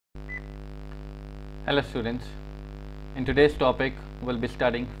Hello students, in today's topic we'll be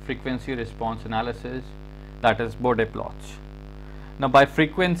studying frequency response analysis, that is Bode plots. Now by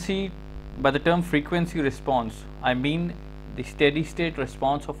the term frequency response, I mean the steady state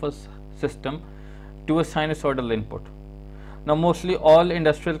response of a system to a sinusoidal input. Now mostly all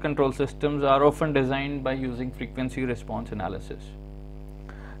industrial control systems are often designed by using frequency response analysis.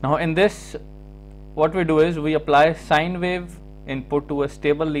 Now in this, what we do is we apply sine wave input to a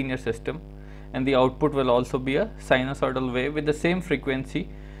stable linear system, and the output will also be a sinusoidal wave with the same frequency,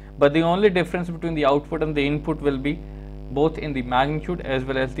 but the only difference between the output and the input will be both in the magnitude as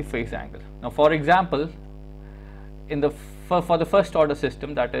well as the phase angle. Now for example, in the for the first order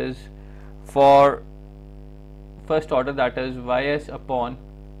system, that is for first order, that is ys upon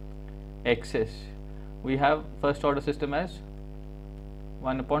xs, we have first order system as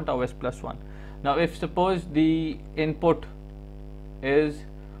 1 upon tau s plus 1. Now if suppose the input is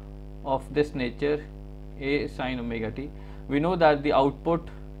of this nature, a sine omega t, we know that the output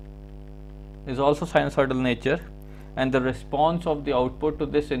is also sinusoidal nature, and the response of the output to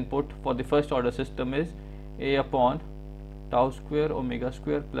this input for the first order system is a upon tau square omega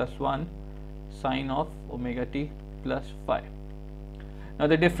square plus 1 sine of omega t plus phi. Now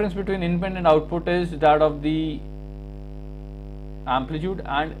the difference between input and output is that of the amplitude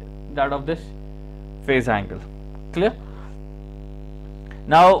and that of this phase angle. Clear?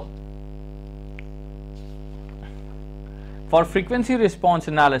 Now for frequency response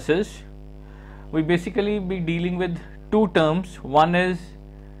analysis, we basically be dealing with two terms. One is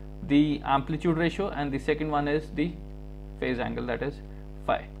the amplitude ratio and the second one is the phase angle, that is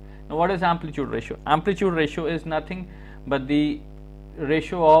phi. Now what is amplitude ratio? Amplitude ratio is nothing but the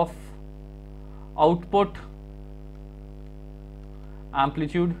ratio of output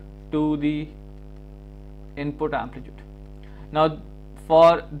amplitude to the input amplitude. Now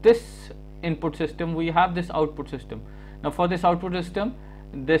for this input system we have this output system. Now for this output system,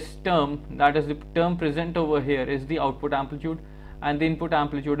 this term, that is the term present over here, is the output amplitude and the input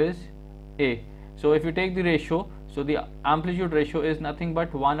amplitude is A. So if you take the ratio, so the amplitude ratio is nothing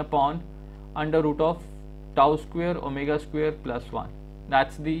but 1 upon under root of tau square omega square plus 1.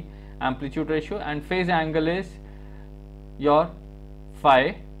 That's the amplitude ratio, and phase angle is your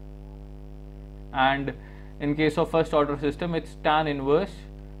phi, and in case of first order system it's tan inverse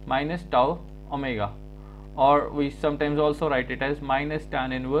minus tau omega, or we sometimes also write it as minus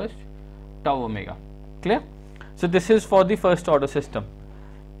tan inverse tau omega. Clear? So this is for the first order system.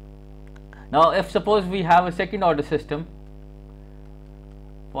 Now if suppose we have a second order system,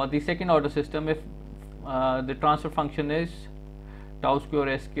 for the second order system, if the transfer function is tau square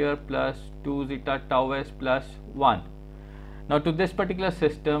s square plus 2 zeta tau s plus 1. Now to this particular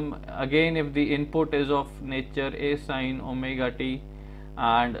system, again if the input is of nature a sine omega t,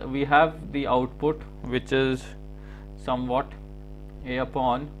 and we have the output which is somewhat a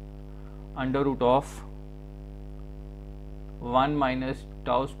upon under root of 1 minus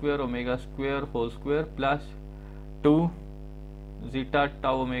tau square omega square whole square plus 2 zeta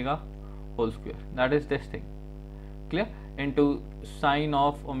tau omega whole square, that is this thing. Clear? Into sine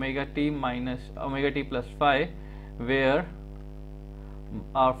of omega t minus omega t plus phi, where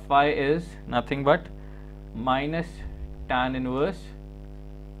our phi is nothing but minus tan inverse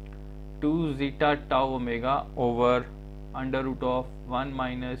 2 zeta tau omega over under root of 1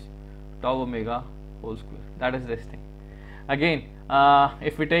 minus tau omega whole square, that is this thing. Again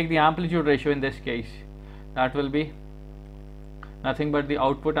if we take the amplitude ratio in this case, that will be nothing but the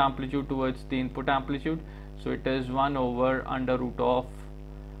output amplitude towards the input amplitude, so it is 1 over under root of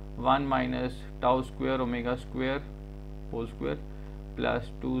 1 minus tau square omega square whole square plus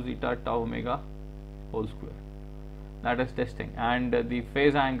 2 zeta tau omega whole square, that is this thing, and the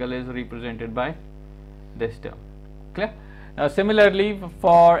phase angle is represented by this term. Clear? Now similarly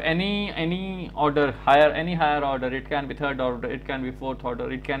for any order, any higher order, it can be third order, it can be fourth order,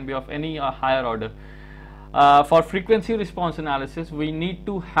 it can be of any higher order, for frequency response analysis we need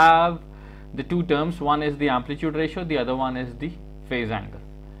to have the two terms. One is the amplitude ratio, the other one is the phase angle.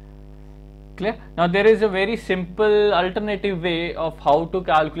 Clear? Now there is a very simple alternative way of how to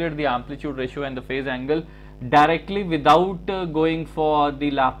calculate the amplitude ratio and the phase angle directly without going for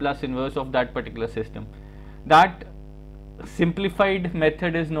the Laplace inverse of that particular system. That simplified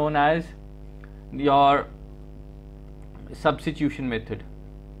method is known as your substitution method.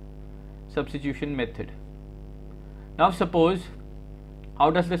 Now suppose, how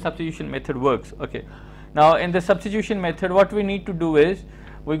does the substitution method works? Okay, now in the substitution method what we need to do is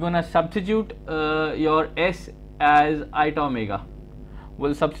we're gonna substitute your s as iota omega.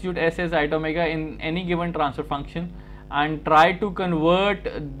 We'll substitute s as iota omega in any given transfer function, and try to convert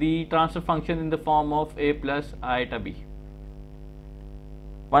the transfer function in the form of a plus iota b.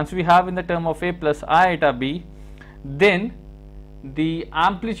 Once we have in the term of a plus iota b, then the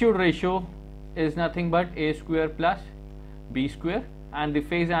amplitude ratio is nothing but a square plus b square, and the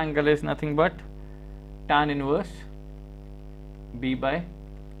phase angle is nothing but tan inverse b by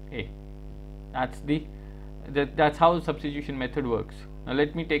a. That's how the substitution method works. Now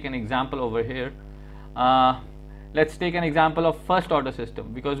let me take an example over here. Let's take an example of first order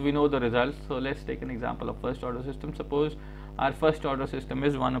system, because we know the results. So let's take an example of first order system. Suppose our first order system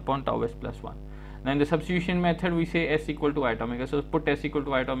is 1 upon tau s plus 1. Now in the substitution method we say s equal to iota omega. So put s equal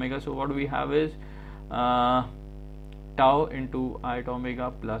to iota omega. So what we have is tau into iota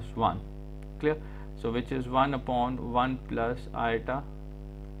omega plus 1. Clear? So which is 1 upon 1 plus iota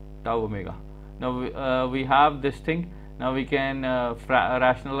tau omega. Now we have this thing. Now we can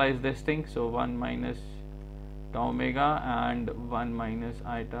rationalize this thing. So 1 minus tau omega and 1 minus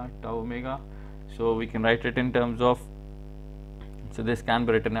iota tau omega. So we can write it in terms of, so this can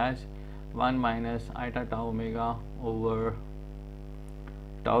be written as 1 minus iota tau omega over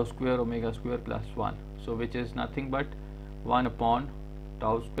tau square omega square plus 1. So which is nothing but 1 upon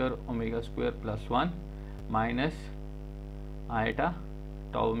tau square omega square plus 1 minus iota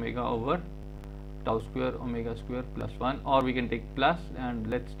tau omega over tau square omega square plus 1, or we can take plus and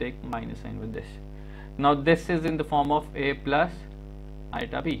let's take minus sign with this. Now this is in the form of a plus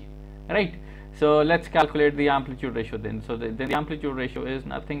iota b, right? So let's calculate the amplitude ratio then. So the amplitude ratio is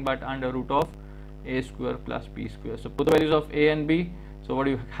nothing but under root of a square plus b square. So put the values of a and b. So what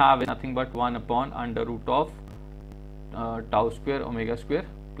you have is nothing but 1 upon under root of tau square omega square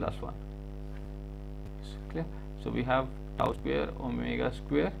plus 1. Clear? So we have tau square omega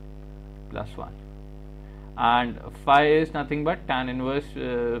square plus 1, and phi is nothing but tan inverse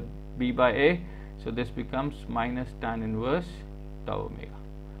b by a. So this becomes minus tan inverse tau omega.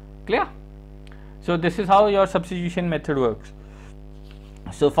 Clear? So this is how your substitution method works.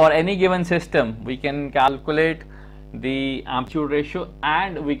 So for any given system we can calculate the amplitude ratio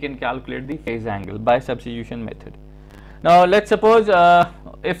and we can calculate the phase angle by substitution method. Now let's suppose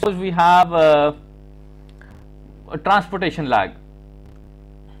if we have a transportation lag.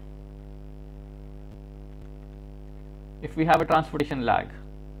 If we have a transportation lag,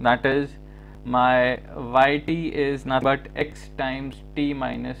 that is my yt is nothing but x times t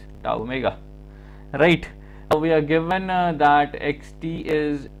minus tau omega, right? Now we are given that xt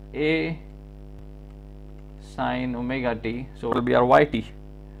is a sine omega t, so it will be our yt.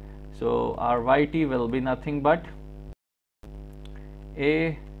 So our yt will be nothing but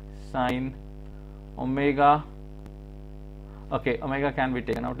a sine omega. Okay, omega can be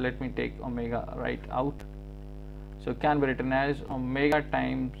taken out. Let me take omega right out. So it can be written as omega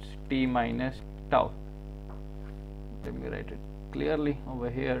times t minus tau. Let me write it clearly over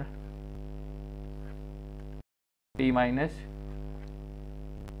here. T minus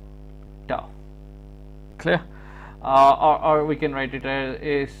tau. Clear? Or we can write it as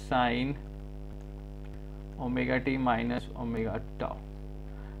a sine omega t minus omega tau.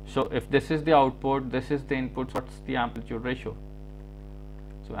 So if this is the output, this is the input, what's the amplitude ratio?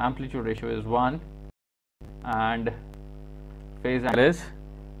 So amplitude ratio is 1 and phase angle is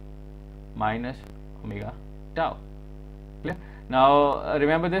minus omega tau. Clear? Now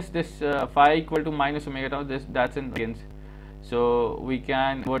remember this phi equal to minus omega tau, that's in radians. So we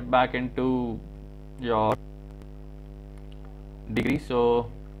can convert back into your degree. So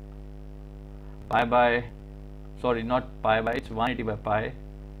pi by, sorry, not pi by, it's 180 by pi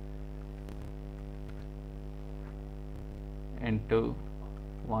into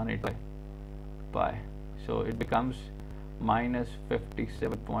 180 by pi. So it becomes minus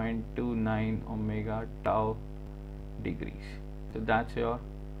 57.29 omega tau degrees. So that's your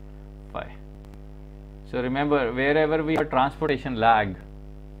phi. So remember, wherever we have transportation lag,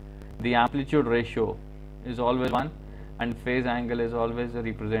 the amplitude ratio is always 1 and phase angle is always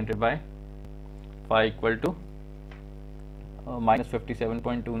represented by phi equal to minus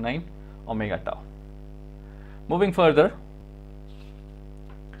 57.29 omega tau. Moving further,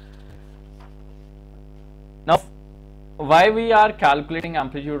 now why we are calculating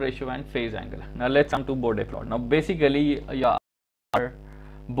amplitude ratio and phase angle. Now let's come to Bode plot. Now basically your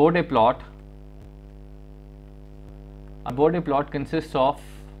Bode plot, a Bode plot consists of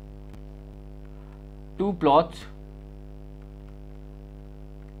two plots.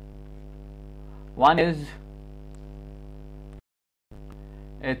 One is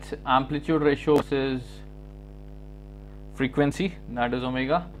its amplitude ratio versus frequency, that is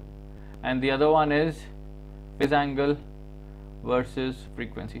omega, and the other one is phase angle versus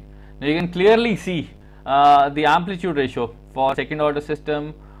frequency. Now you can clearly see the amplitude ratio for second order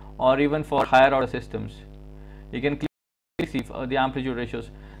system or even for higher order systems. You can clearly see the amplitude ratios.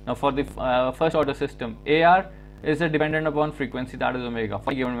 Now for the first order system, AR is dependent upon frequency, that is omega,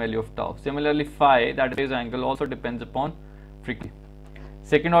 for a given value of tau. Similarly, phi, that is phase angle, also depends upon frequency.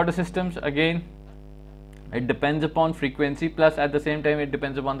 Second order systems, again, it depends upon frequency, plus at the same time it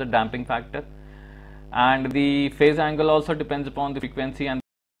depends upon the damping factor, and the phase angle also depends upon the frequency and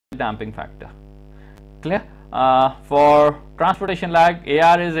the damping factor. Clear? For transportation lag,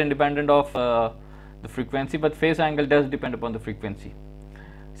 AR is independent of the frequency, but phase angle does depend upon the frequency.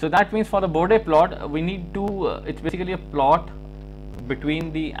 So that means for the Bode plot, we need to, it's basically a plot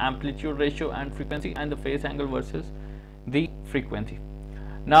between the amplitude ratio and frequency and the phase angle versus the frequency.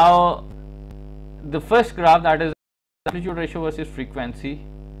 Now the first graph, that is amplitude ratio versus frequency,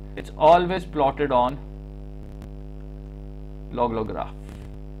 it's always plotted on log-log graph,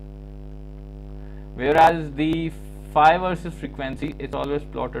 whereas the phi versus frequency is always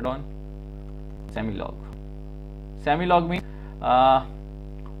plotted on semi-log. Semi-log means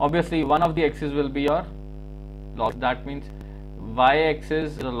obviously one of the axes will be your log, that means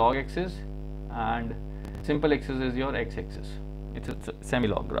y-axis is the log axis and simple axis is your x-axis. It's a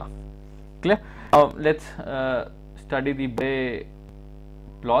semi-log graph. Clear? Now let's study the Bode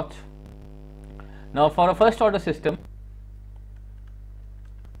plots. Now for a first order system,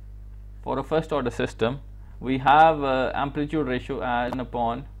 we have amplitude ratio as 1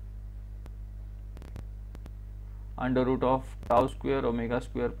 upon under root of tau square omega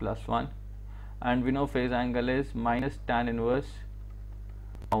square plus 1, and we know phase angle is minus tan inverse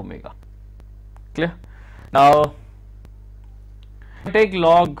omega. Clear? Now take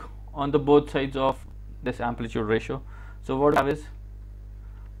log on the both sides of this amplitude ratio. So what we have is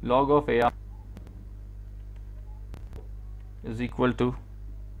log of AR is equal to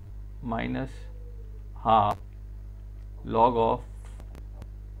minus half log of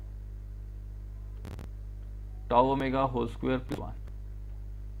tau omega whole square plus 1.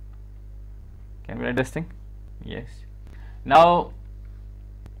 Can we write this thing? Yes. Now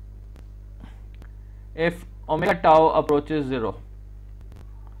if omega tau approaches 0,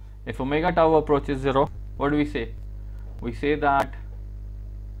 what do we say? We say that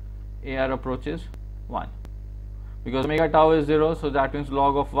AR approaches 1, because omega tau is 0, so that means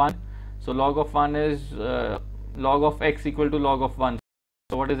log of 1. So log of 1 is log of x equal to log of 1.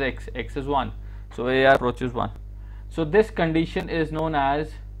 So what is x? X is 1. So AR approaches 1. So this condition is known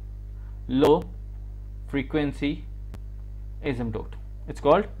as low frequency asymptote. It's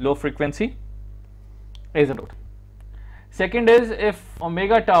called low frequency asymptote. Second is if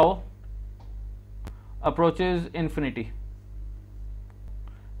omega tau approaches infinity.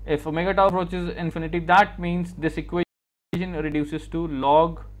 If omega tau approaches infinity, that means this equation reduces to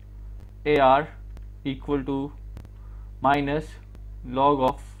log AR equal to minus log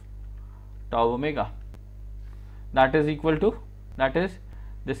of tau omega. That is equal to,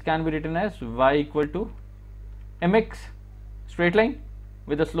 this can be written as y equal to mx straight line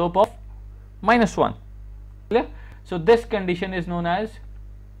with a slope of minus 1. Clear? So this condition is known as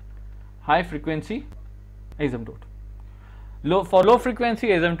high frequency asymptote. For low frequency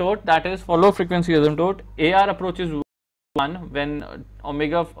asymptote, that is for low frequency asymptote, AR approaches 1 when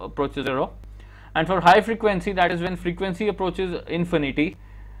omega approaches 0, and for high frequency, that is when frequency approaches infinity,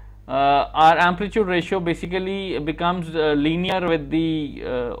 our amplitude ratio basically becomes linear with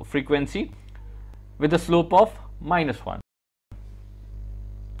the frequency with a slope of minus 1.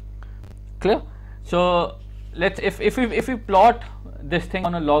 Clear? So let's if we plot this thing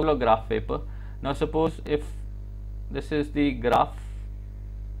on a log graph paper. Now suppose if this is the graph,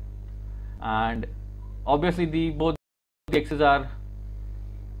 and obviously both the axes are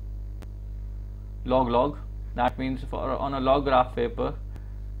log, that means for on a log graph paper,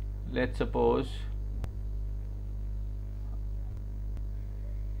 let's suppose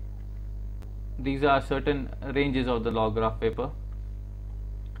these are certain ranges of the log graph paper.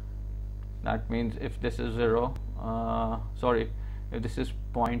 That means if this is 0, if this is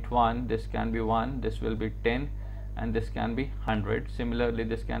 0.1, this can be 1, this will be 10, and this can be 100. Similarly,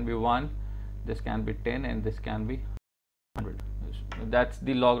 this can be 1, this can be 10, and this can be 100. That's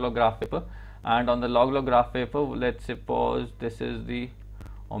the log graph paper. And on the log graph paper, let's suppose this is the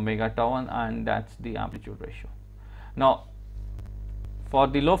omega tau, and that's the amplitude ratio. Now for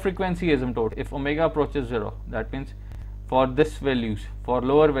the low frequency asymptote, if omega approaches 0, that means for this values, for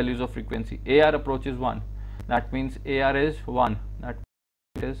lower values of frequency, AR approaches 1, that means AR is 1, that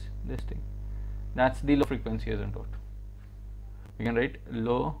is this thing, that's the low frequency asymptote. We can write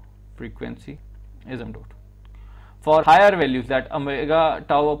low frequency asymptote. for higher values, that omega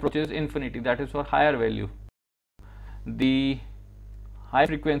tau approaches infinity, that is for higher value, the high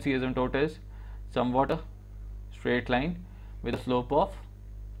frequency asymptote is somewhat a straight line with a slope of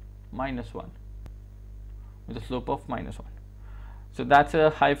 -1, so that's a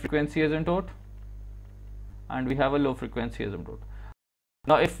high frequency asymptote, and we have a low frequency asymptote.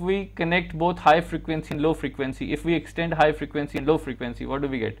 Now if we connect both high frequency and low frequency, if we extend high frequency and low frequency, what do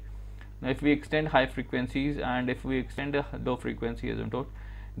we get? Now if we extend high frequencies and if we extend a low frequency asymptote,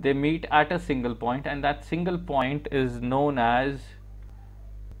 they meet at a single point, and that single point is known as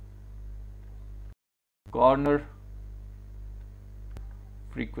corner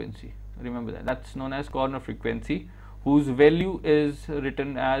frequency. Remember that, that's known as corner frequency, whose value is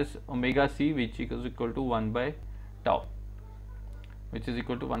written as omega c, which is equal to 1 by tau,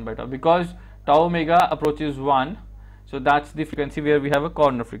 because tau omega approaches 1, so that's the frequency where we have a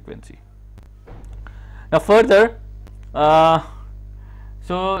corner frequency. Now further,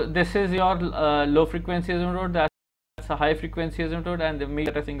 so this is your low frequency asymptote, that's a high frequency asymptote, and they meet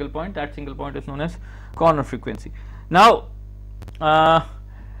at a single point. That single point is known as corner frequency. Now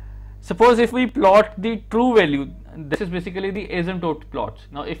suppose if we plot the true value, this is basically the asymptote plots.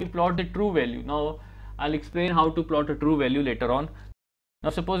 Now if we plot the true value, now I'll explain how to plot a true value later on. Now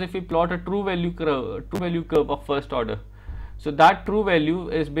suppose if we plot a true value curve of first order, so that true value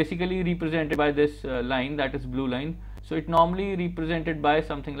is basically represented by this line, that is blue line. So it normally represented by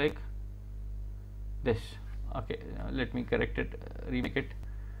something like this. Okay, let me correct it, remake it.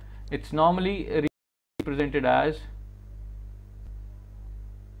 It's normally represented as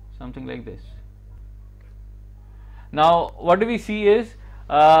something like this. Now what do we see is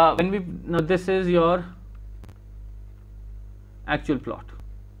now this is your actual plot.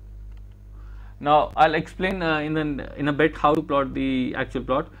 Now I'll explain in a bit how to plot the actual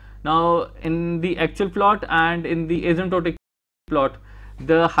plot. Now in the actual plot and in the asymptotic plot,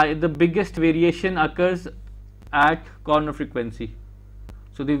 the biggest variation occurs at corner frequency.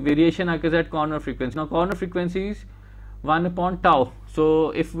 So the variation occurs at corner frequency. Now corner frequency is 1 upon tau.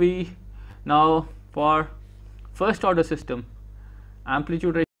 So if we now for first order system,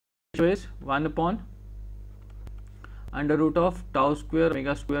 amplitude ratio is 1 upon under root of tau square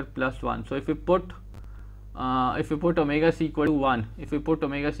omega square plus 1. So if we put omega c equal to 1,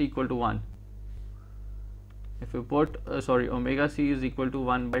 omega c is equal to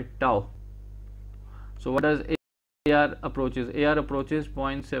 1 by tau. So what does AR approaches? AR approaches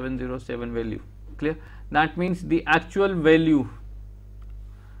 0.707 value. Clear? That means the actual value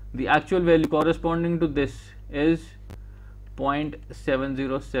corresponding to this is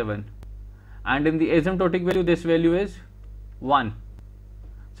 0.707, and in the asymptotic value this value is 1.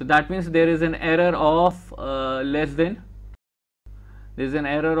 So that means there is an error of less than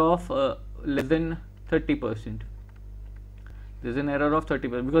 30%. There is an error of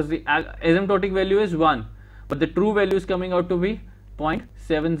 30% because the asymptotic value is 1, but the true value is coming out to be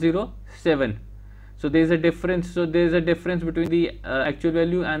 0.707. So there is a difference. So there is a difference between the actual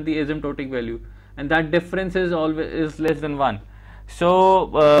value and the asymptotic value, and that difference is always less than 1.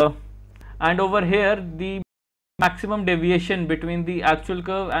 So and over here the maximum deviation between the actual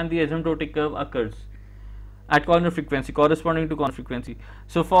curve and the asymptotic curve occurs at corner frequency, corresponding to corner frequency.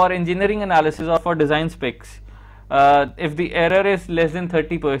 So for engineering analysis or for design specs, if the error is less than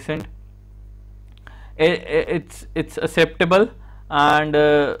 30%, it's acceptable, and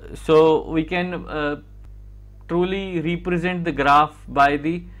so we can truly represent the graph by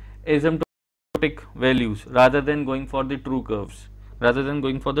the asymptotic values rather than going for the true curves.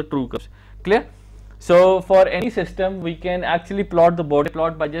 Clear? So for any system we can actually plot the Bode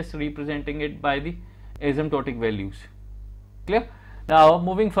plot by just representing it by the asymptotic values. Clear? Now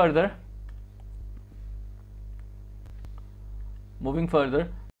moving further,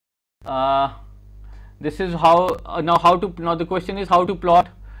 this is how now the question is how to plot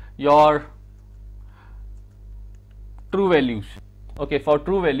your true values. Okay, for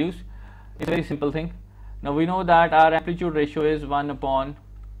true values it's a very simple thing. Now we know that our amplitude ratio is 1 upon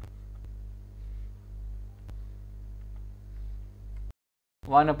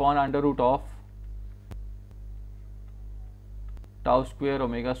under root of tau square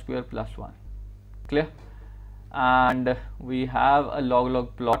omega square plus 1. Clear? And we have a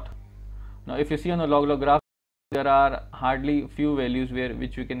log plot. Now if you see on the log graph, there are hardly few values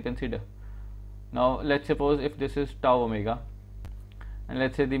which we can consider. Now let's suppose if this is tau omega, and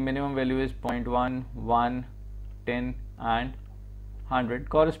let's say the minimum value is 0.1, 1, 10 and 100.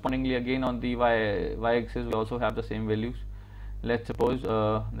 Correspondingly again on the y axis we also have the same values. Let's suppose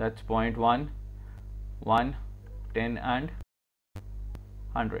that's 0.1, 1, 10 and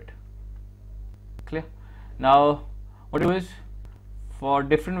 100. Clear? Now what we do is, for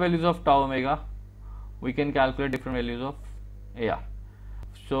different values of tau omega, we can calculate different values of AR.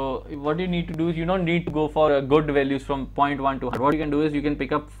 So what you need to do is, you don't need to go for good values from 0.1 to 100. What you can do is, you can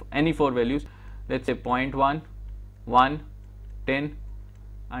pick up any 4 values, let's say 0.1, 1, 10 and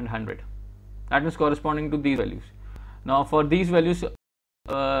 100. That is corresponding to these values. Now for these values,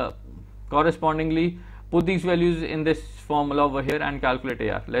 correspondingly put these values in this formula over here and calculate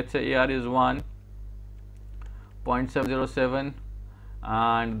AR. Let's say AR is 1, 0.707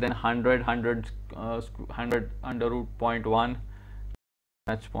 and then 100 under root 0.1,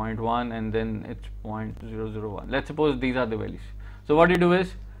 that's 0.1 and then it's 0.001. Let's suppose these are the values. So what you do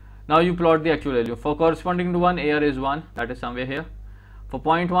is, now you plot the actual value. For corresponding to 1, AR is 1, that is somewhere here. For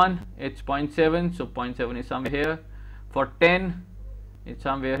 0.1 it's 0.7, so 0.7 is somewhere here. For 10 it's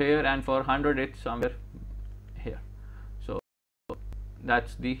somewhere here, and for 100 it's somewhere here. So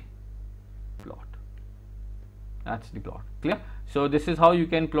that's the plot. That's the plot. Clear? So this is how you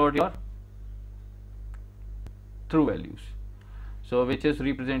can plot your true values. So which is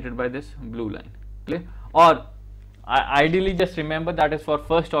represented by this blue line. Clear? Or ideally, just remember that is for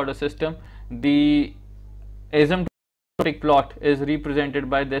first order system. The asymptotic plot is represented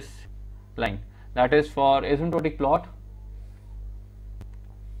by this line. That is for asymptotic plot.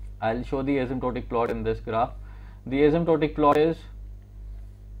 I'll show the asymptotic plot in this graph. The asymptotic plot is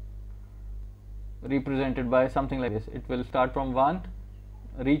represented by something like this. It will start from 1,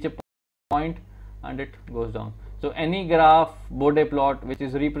 reach a point and it goes down. So any graph Bode plot which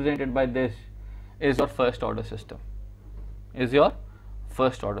is represented by this is your first order system.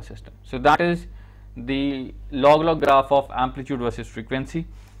 So that is the log graph of amplitude versus frequency.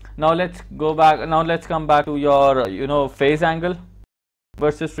 Now let's go back. Now let's come back to your phase angle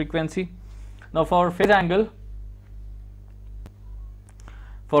versus frequency. Now for phase angle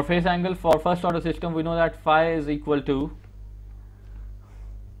for first order system, we know that phi is equal to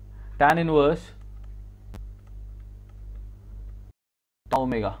tan inverse tau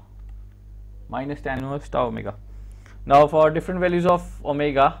omega minus tan inverse tau omega. Now for different values of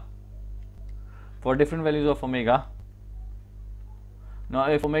omega, now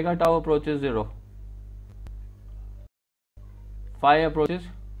if omega tau approaches 0, phi approaches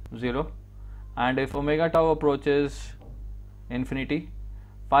 0, and if omega tau approaches infinity,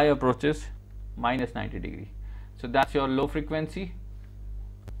 phi approaches minus 90 degree. So that's your low frequency.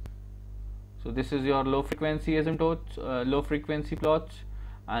 So this is your low frequency asymptotes, low frequency plots,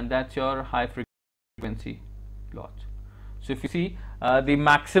 and that's your high frequency plots. So if you see, the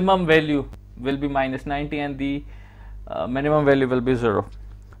maximum value will be minus 90 and the minimum value will be 0.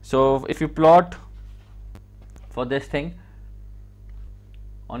 So if you plot for this thing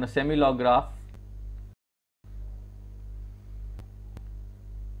on a semi-log graph,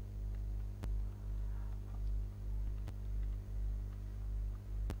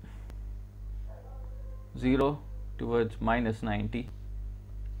 zero towards minus 90,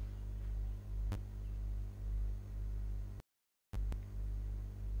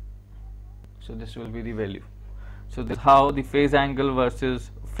 so this will be the value. So this is how the phase angle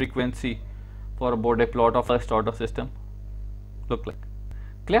versus frequency for a Bode plot of first order system look like.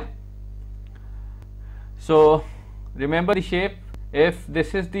 Clear? So remember the shape. If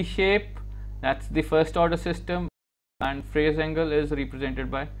this is the shape, that's the first order system, and phase angle is represented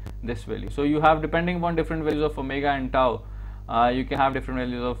by this value. So you have, depending upon different values of omega and tau, you can have different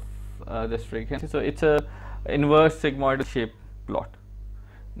values of this frequency. So it's a inverse sigmoidal shape plot.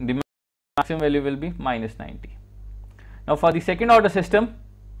 The maximum value will be minus 90. Now for the second order system,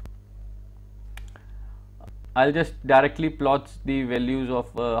 I'll just directly plot the values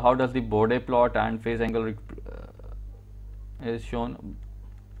of how does the Bode plot and phase angle is shown.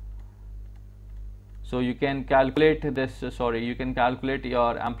 So you can calculate this, you can calculate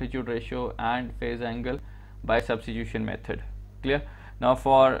your amplitude ratio and phase angle by substitution method. Clear? Now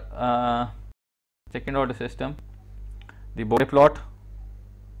for second order system, the Bode plot,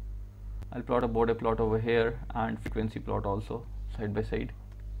 I'll plot a Bode plot over here and frequency plot also side by side.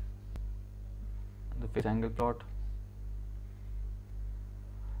 The phase angle plot.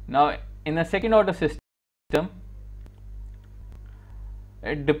 Now in a second order system,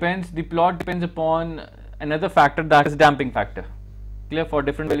 it depends, the plot depends upon another factor, that is damping factor. Clear? For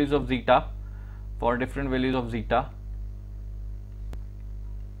different values of zeta,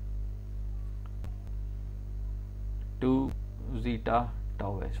 to zeta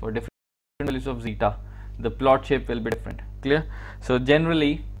tau s, for different values of zeta, the plot shape will be different. Clear? So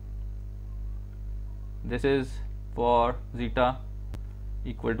generally this is for zeta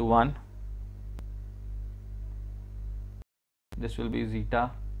equal to 1, this will be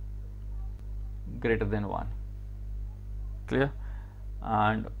zeta greater than 1. clear.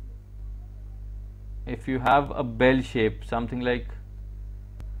 And if you have a bell shape, something like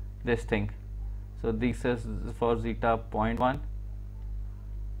this thing, so this is for zeta 0.1,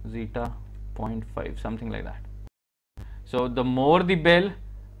 zeta 0.5, something like that. So the more the bell,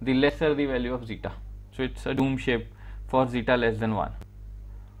 the lesser the value of zeta. So it's a doom shape for zeta less than 1.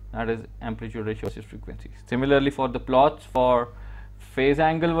 That is amplitude ratio versus frequency. Similarly, for the plots for phase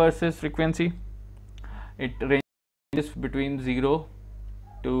angle versus frequency, it ranges between 0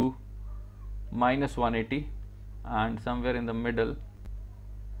 to minus 180, and somewhere in the middle,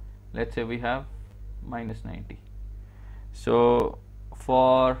 let's say we have minus 90. So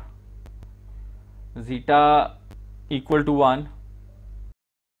for zeta equal to 1,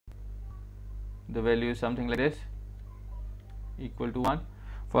 the value is something like this, equal to 1.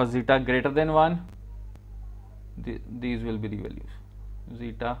 For zeta greater than 1, these will be the values,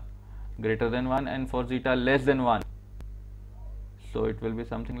 zeta greater than 1, and for zeta less than 1, so it will be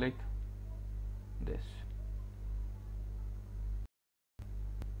something like this,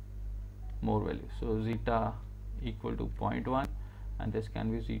 more values. So zeta equal to 0.1, and this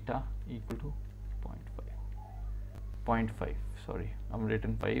can be zeta equal to 0.5, sorry, I'm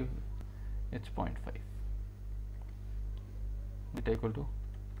written 5, it's 0.5, zeta equal to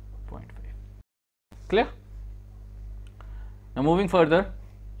 0.5. Clear? Now moving further,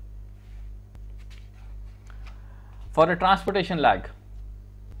 for a transportation lag.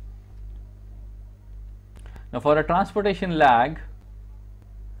 Now for a transportation lag,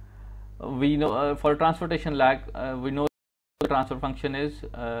 we know we know the transfer function is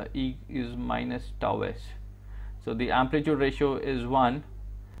E is minus tau s. So the amplitude ratio is 1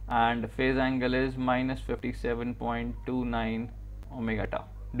 and phase angle is minus 57.29 omega tau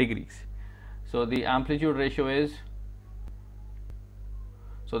degrees. So the amplitude ratio is,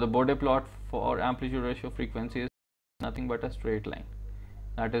 so the Bode plot for amplitude ratio frequency is nothing but a straight line,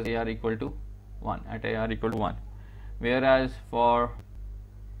 that is AR equal to 1 at AR equal to 1, whereas for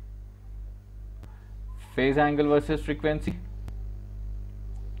phase angle versus frequency,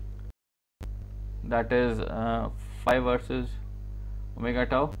 that is phi versus omega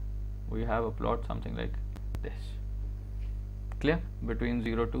tau, we have a plot something like this. Clear? Between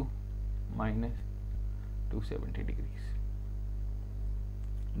 0 to minus 270 degrees.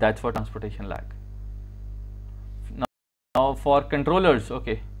 That's for transportation lag. Now for controllers,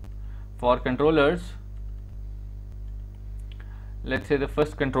 okay, for controllers, let's say the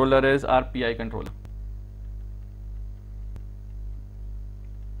first controller is our PI controller.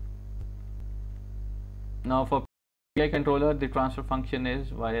 Now for PI controller, the transfer function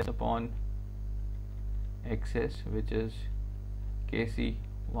is ys upon xs, which is kc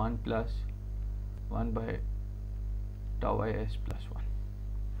 1 plus 1 by tau is plus 1.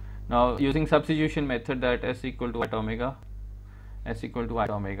 Now using substitution method, that s equal to omega, s equal to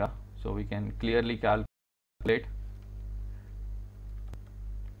omega, so we can clearly calculate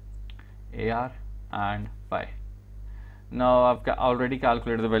AR and phi. Now I've already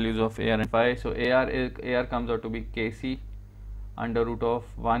calculated the values of AR and phi. So AR comes out to be kc under root of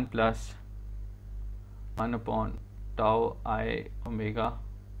 1 plus 1 upon tau I omega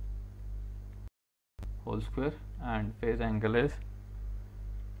whole square, and phase angle is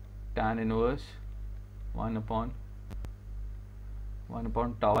tan inverse 1 upon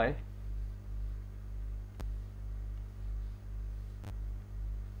tau I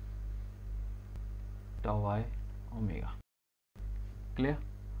omega. Clear?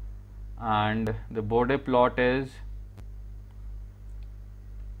 And the Bode plot is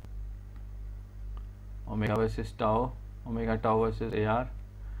omega versus tau, omega tau versus AR.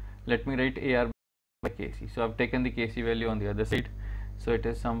 Let me write AR by kc. So I've taken the kc value on the other side, so it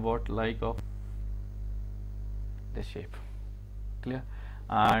is somewhat like of this shape. Clear?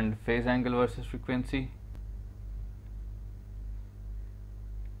 And phase angle versus frequency,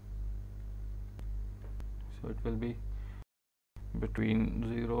 so it will be between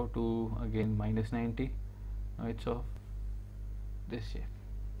 0 to again minus 90. Now it's of this shape.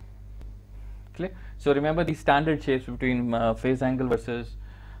 Clear? So remember these standard shapes between phase angle versus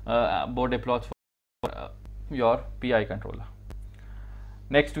Bode plots for your PI controller.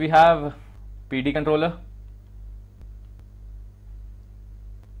 Next we have PD controller.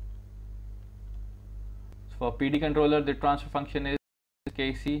 So for PD controller, the transfer function is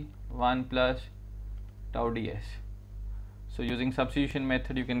kc 1 plus tau ds. So using substitution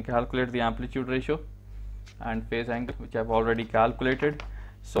method, you can calculate the amplitude ratio and phase angle, which I have already calculated.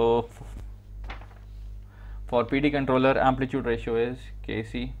 So for PD controller, amplitude ratio is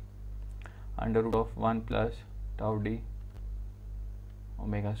kc under root of 1 plus tau d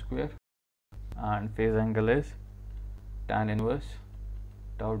omega square, and phase angle is tan inverse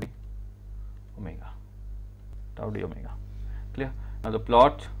tau d omega, tau d omega. Clear? Now the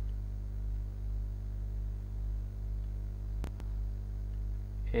plot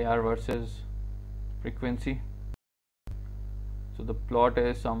AR versus frequency. So the plot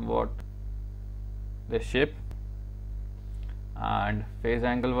is somewhat this shape, and phase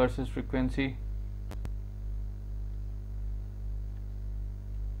angle versus frequency.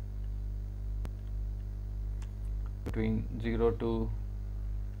 Between 0 to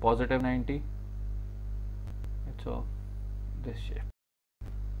positive 90, it's of this shape.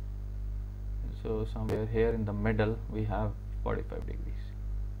 So somewhere here in the middle we have 45 degrees.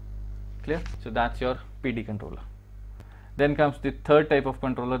 Clear? So that's your PD controller. Then comes the third type of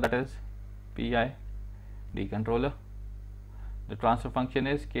controller, that is PID controller. The transfer function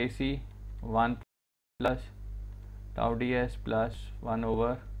is Kc 1 plus tau ds plus 1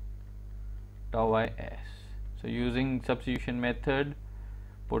 over tau is. So using substitution method,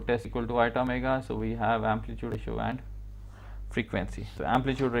 put s equal to iota omega, so we have amplitude ratio and frequency. So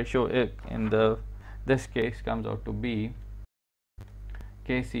amplitude ratio in this case comes out to be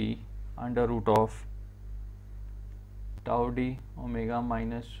Kc under root of tau d omega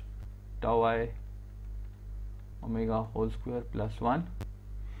minus tau I omega whole square plus 1,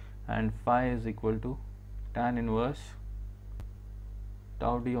 and phi is equal to tan inverse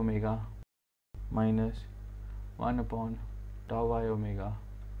tau d omega minus 1 upon tau I omega.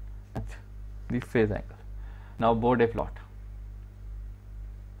 That's the phase angle. Now Bode plot.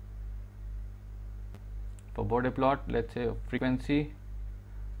 For Bode plot, let's say frequency,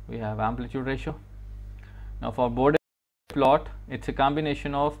 we have amplitude ratio. Now for Bode plot, it's a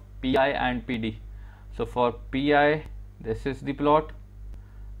combination of PI and PD. So for PI, this is the plot,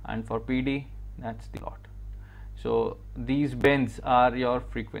 and for PD, that's the plot. So these bends are your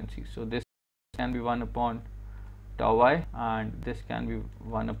frequencies. So this can be 1 upon tau I, and this can be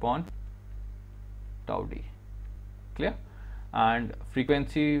 1 upon tau d. Clear? And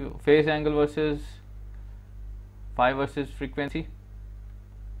frequency, phase angle versus phi versus frequency.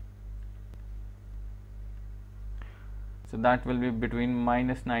 So that will be between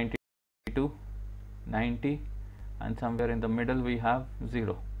minus 90 to 90, and somewhere in the middle we have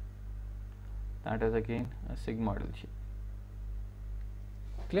 0. That is again a sigmoidal shape.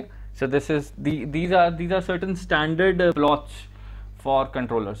 Clear? So this is these are certain standard plots for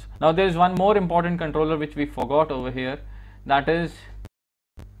controllers. Now there is one more important controller which we forgot over here, that is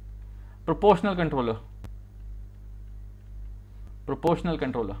proportional controller. Proportional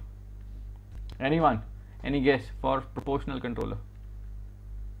controller. Anyone? Any guess for proportional controller?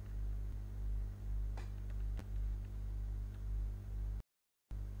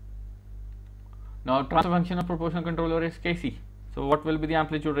 Now transfer function of proportional controller is Kc. So what will be the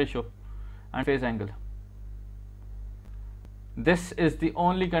amplitude ratio and phase angle? This is the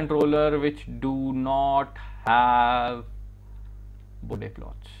only controller which do not have Bode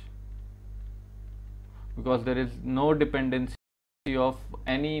plots, because there is no dependency of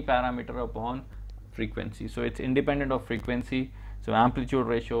any parameter upon frequency. So it's independent of frequency. So amplitude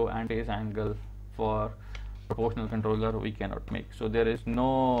ratio and phase angle for proportional controller we cannot make. So there is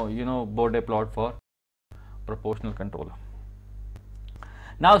no Bode plot for proportional controller.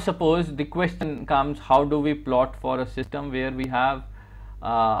 Now suppose the question comes, how do we plot for a system where we have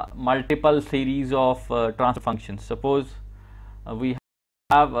multiple series of transfer functions? Suppose we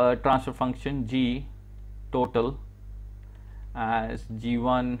have a transfer function g total as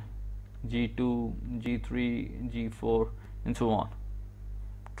g1, g2, g3, g4 and so on.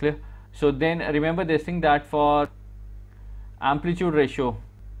 Clear? So then remember this thing, that for amplitude ratio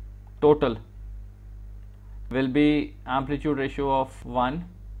total will be amplitude ratio of 1,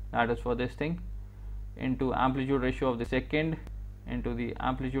 that is for this thing, into amplitude ratio of the second, into the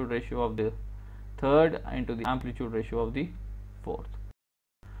amplitude ratio of the third, into the amplitude ratio of the fourth.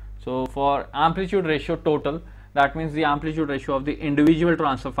 So for amplitude ratio total, that means the amplitude ratio of the individual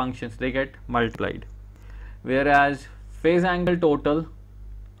transfer functions, they get multiplied, whereas phase angle total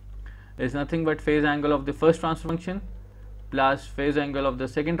is nothing but phase angle of the first transfer function plus phase angle of the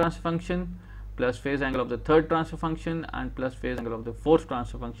second transfer function plus phase angle of the third transfer function and plus phase angle of the fourth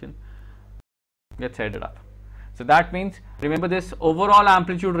transfer function gets added up. So that means, remember this, overall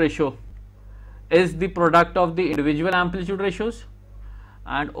amplitude ratio is the product of the individual amplitude ratios,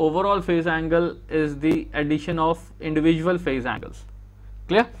 and overall phase angle is the addition of individual phase angles.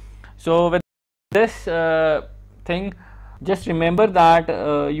 Clear? So with this thing, just remember that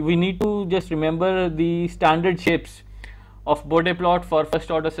we need to just remember the standard shapes of Bode plot for first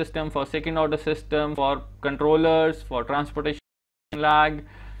order system, for second order system, for controllers, for transportation lag,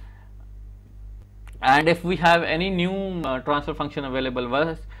 And if we have any new transfer function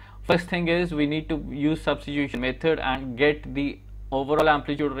available, first thing is we need to use substitution method and get the overall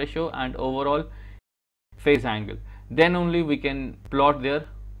amplitude ratio and overall phase angle. Then only we can plot their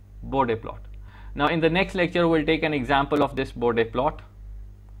Bode plot. Now in the next lecture we'll take an example of this Bode plot.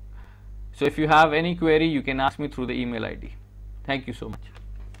 So if you have any query, you can ask me through the email ID. Thank you so much.